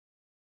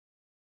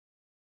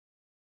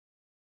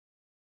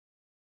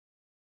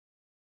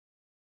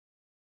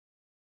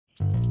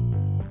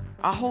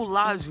Our whole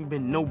lives we've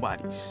been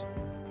nobodies.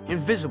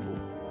 Invisible.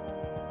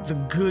 The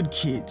good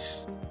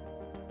kids.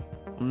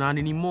 Well, not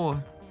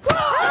anymore. What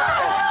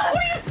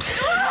are you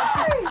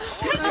doing?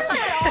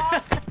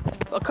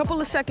 A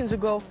couple of seconds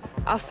ago,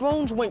 our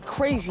phones went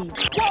crazy.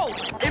 Whoa!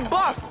 It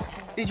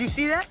buffed! Did you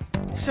see that?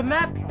 It's a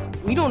map.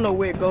 We don't know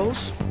where it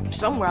goes.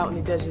 Somewhere out in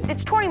the desert.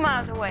 It's 20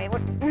 miles away.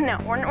 No,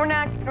 we're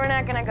not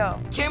gonna go.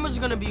 Cameras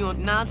are gonna be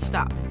on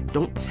non-stop.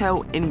 Don't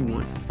tell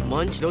anyone.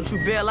 Munch, don't you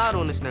bail out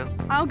on us now.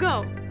 I'll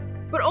go,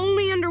 but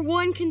only under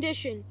one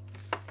condition.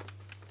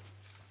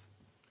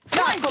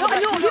 No,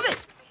 give it.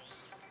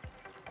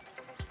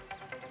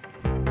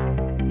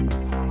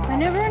 I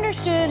never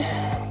understood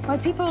why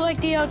people like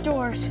the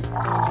outdoors.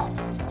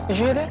 Did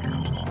you hear that?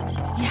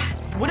 Yeah.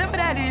 Whatever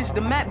that is,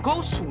 the map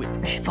goes to it.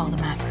 We should follow the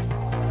map.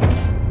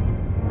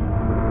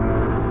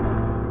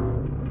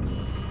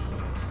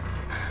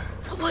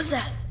 What was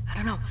that? I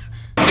don't know.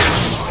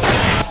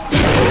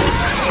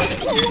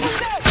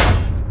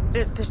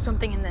 There's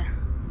something in there.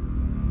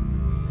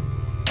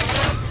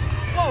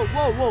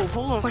 Whoa,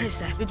 hold on. What is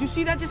that? Did you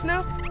see that just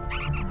now?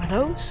 Are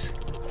those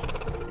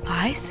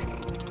eyes?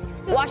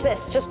 Watch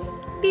this, just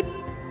beep.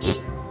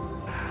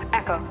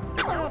 Echo.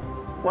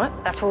 What?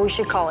 That's what we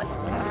should call it.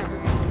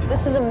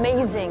 This is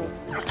amazing.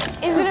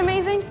 Is it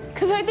amazing?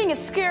 Because I think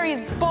it's scary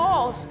as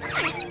balls.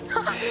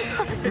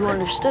 You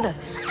understood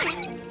us.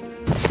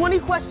 20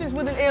 questions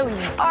with an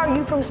alien. Are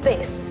you from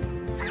space?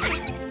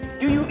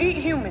 Do you eat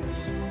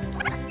humans?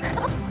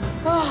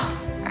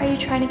 Are you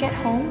trying to get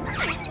home?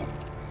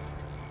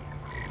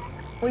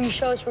 Will you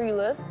show us where you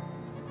live?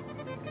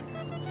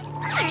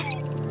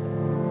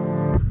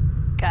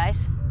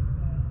 Guys,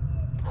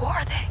 who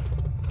are they?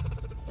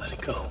 Let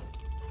it go.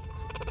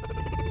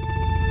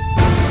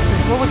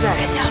 What was that?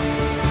 Get down.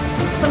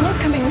 Someone's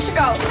coming. We should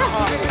go.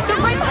 They're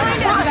right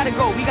behind us.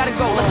 We gotta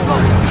go. Let's go.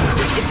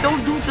 If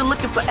those dudes are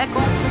looking for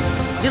Echo,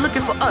 they're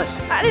looking for us.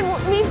 I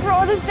didn't mean for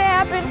all this to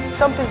happen.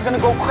 Something's gonna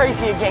go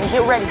crazy again.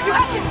 Get ready. You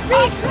have to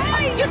speak.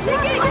 You're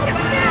taking it. You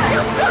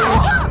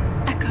stop.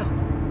 Echo,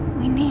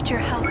 we need your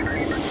help.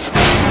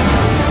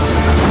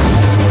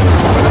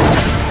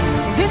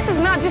 This is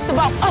not just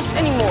about us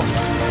anymore.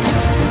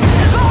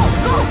 Go!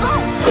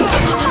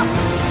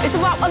 It's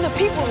about other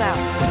people now.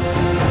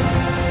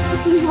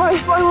 This is my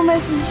final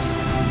message.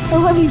 I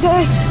love you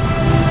guys.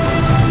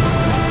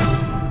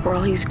 We're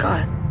all he's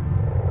got.